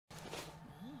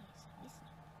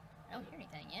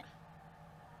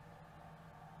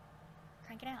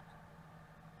Crank it out.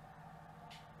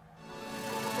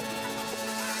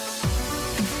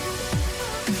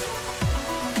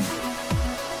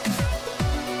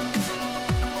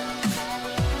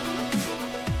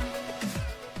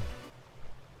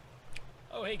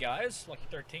 Oh, hey guys,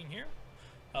 Lucky13 here.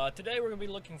 Today we're going to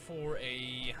be looking for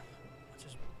a,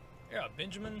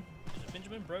 Benjamin, is it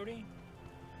Benjamin Brode?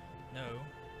 No.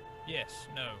 Yes,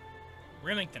 no.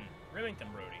 Remington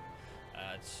Brode.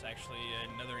 It's actually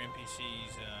another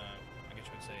NPC's, I guess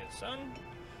you would say his son.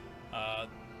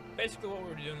 Basically what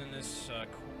we're doing in this,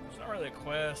 it's not really a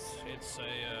quest, it's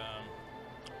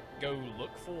a go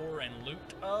look for and loot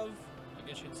of, I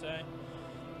guess you'd say.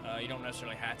 You don't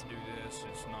necessarily have to do this,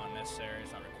 it's not necessary,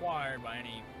 it's not required by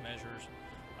any measures.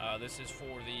 This is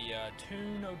for the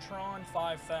Tunotron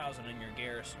 5000 in your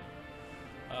garrison.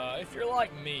 If you're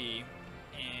like me,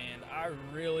 and I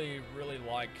really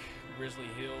like Grizzly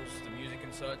Hills, the music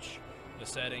and such, the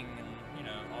setting, and you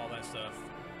know, all that stuff.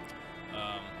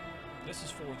 This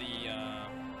is for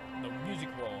the music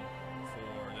role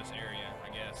for this area, I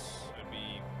guess. It'd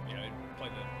be, you know, it'd play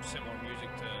the similar music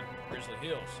to Grizzly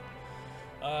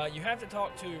Hills. You have to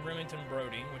talk to Remington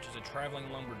Brode, which is a traveling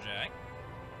lumberjack.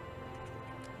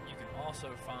 You can also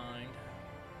find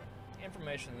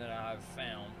information that I've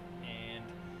found, and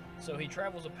so he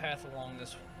travels a path along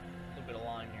this little bit of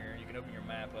line here. You can open your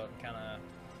map up and kind of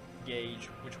gauge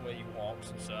which way he walks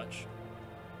and such.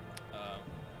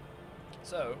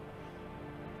 So,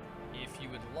 if you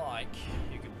would like,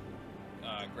 you could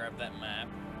grab that map,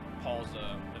 pause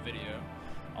the video.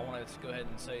 I wanted to go ahead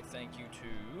and say thank you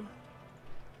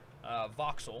to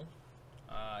Voxel.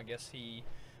 I guess he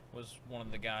was one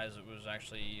of the guys that was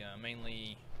actually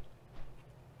mainly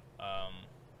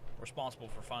responsible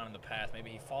for finding the path. Maybe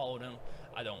he followed him,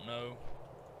 I don't know,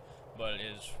 but it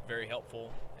is very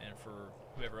helpful, and for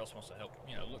whoever else wants to help,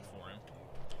 you know, look for him.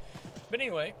 But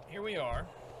anyway, here we are.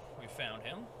 We found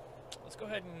him. Let's go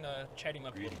ahead and chat him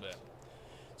up a little bit.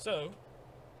 So,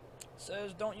 it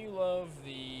says, don't you love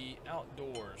the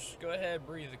outdoors? Go ahead,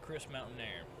 breathe the crisp mountain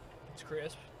air. It's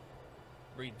crisp.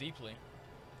 Breathe deeply.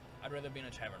 I'd rather be in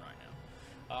a tavern right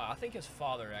now. I think his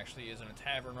father actually is in a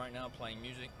tavern right now playing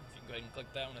music. If you can go ahead and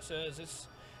click that one, it says,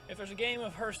 if there's a game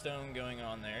of Hearthstone going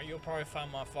on there, you'll probably find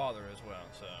my father as well.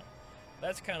 So,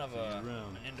 that's kind of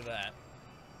an end to that.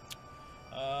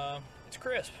 It's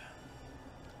crisp.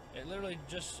 I literally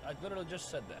just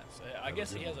said that. So I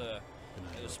guess he has a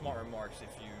smart remarks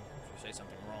if you say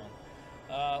something wrong.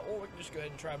 Or we can just go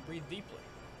ahead and try and breathe deeply.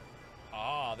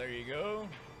 Ah, there you go.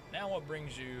 Now what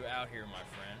brings you out here, my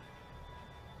friend?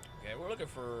 Okay, we're looking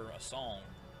for a song.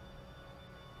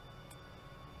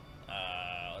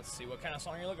 Let's see, what kind of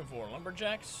song are you looking for?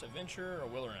 Lumberjacks, adventure, or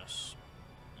wilderness?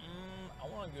 I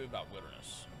want to go about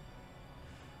wilderness.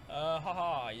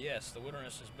 Haha, yes, the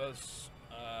wilderness is both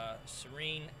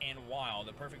serene and wild,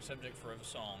 the perfect subject for a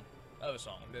song.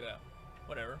 Did that.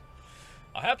 Whatever.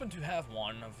 I happen to have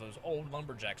one of those old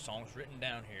lumberjack songs written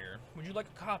down here. Would you like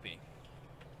a copy?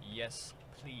 Yes,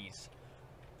 please.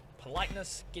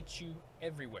 Politeness gets you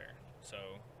everywhere. So,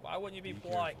 why wouldn't you be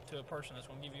polite to a person that's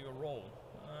going to give you a roll?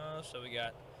 So we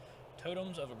got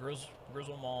totems of a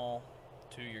Grizzlemaw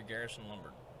to your Garrison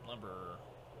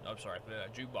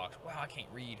Jukebox. Wow, I can't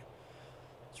read.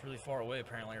 It's really far away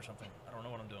apparently or something. I don't know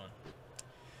what I'm doing.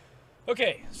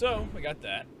 Okay, so we got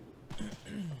that.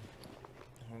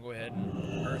 We'll go ahead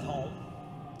and earth home.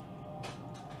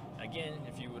 Again,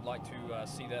 if you would like to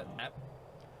see that map,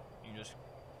 you just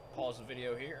pause the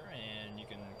video here and you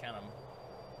can kind of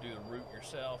do the route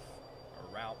yourself,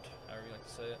 or route, however you like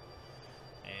to say it.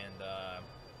 And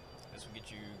this will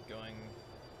get you going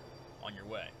on your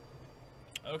way.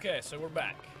 Okay, so we're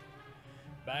back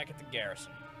at the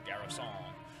Garrison.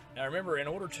 Now remember, in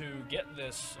order to get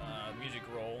this music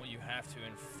roll, you have to,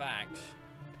 in fact,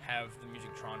 have the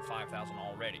Musictron 5000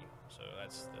 already. So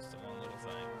that's the one little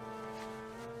thing.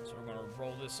 So we're going to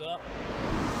roll this up,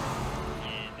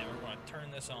 and then we're going to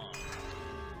turn this on.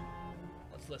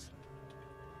 Let's listen.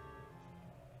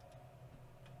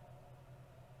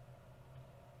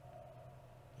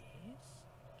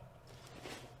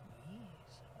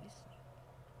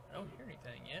 I don't hear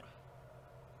anything yet.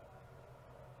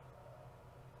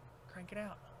 Crank it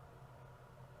out.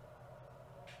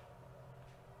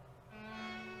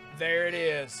 There it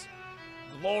is.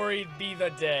 Glory be the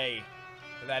day.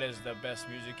 That is the best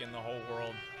music in the whole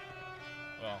world.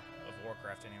 Well, of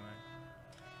Warcraft anyway.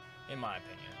 In my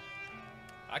opinion.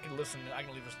 I can just leave it on.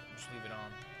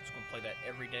 I'm just gonna play that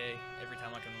every day. Every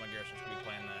time I come to my garrison, I'm just gonna be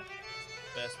playing that.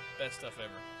 Best stuff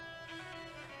ever.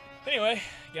 Anyway,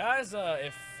 guys,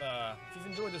 if you've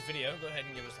enjoyed this video, go ahead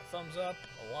and give us a thumbs up,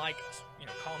 a like,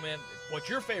 comment what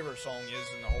your favorite song is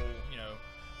in the whole,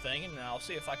 thing, and I'll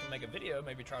see if I can make a video,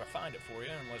 maybe try to find it for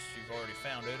you, unless you've already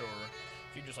found it, or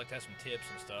if you just like to have some tips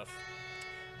and stuff.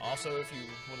 Also, if you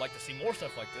would like to see more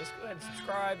stuff like this, go ahead and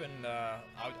subscribe, and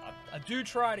I do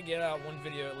try to get out one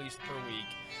video at least per week.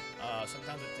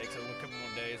 Sometimes it takes a couple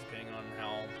more days, depending on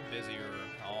how busy or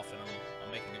how often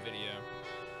I'm making a video.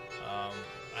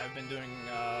 I've been doing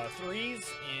 3s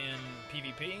in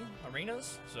PvP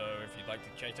arenas, so if you'd like to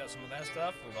check out some of that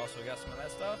stuff, we've also got some of that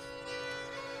stuff.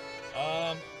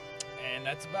 And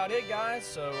that's about it, guys,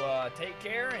 so take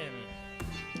care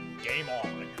and game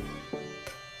on.